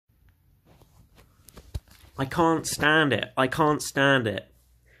I can't stand it. I can't stand it.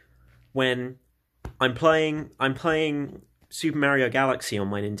 When I'm playing Super Mario Galaxy on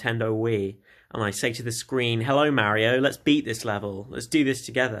my Nintendo Wii, and I say to the screen, "Hello Mario, let's beat this level. Let's do this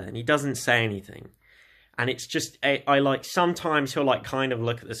together." And he doesn't say anything. And it's just I like sometimes he'll like kind of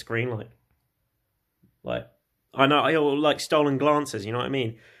look at the screen like I know he'll like stolen glances, you know what I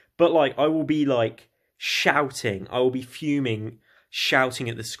mean? But like I will be like shouting, I will be fuming, shouting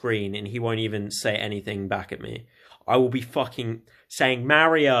at the screen, and he won't even say anything back at me. I will be fucking saying,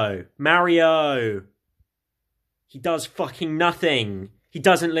 "Mario, Mario." He does fucking nothing. He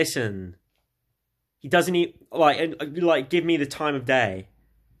doesn't listen. He doesn't even like give me the time of day.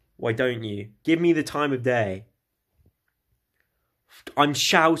 Why don't you? Give me the time of day. I'm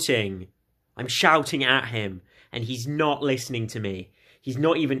shouting. I'm shouting at him, and he's not listening to me. He's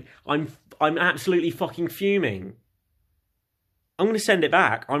not even. I'm absolutely fucking fuming. I'm gonna send it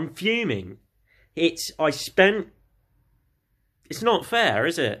back. I'm fuming. It's not fair,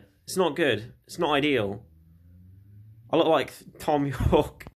 is it? It's not good. It's not ideal. I look like Tom York.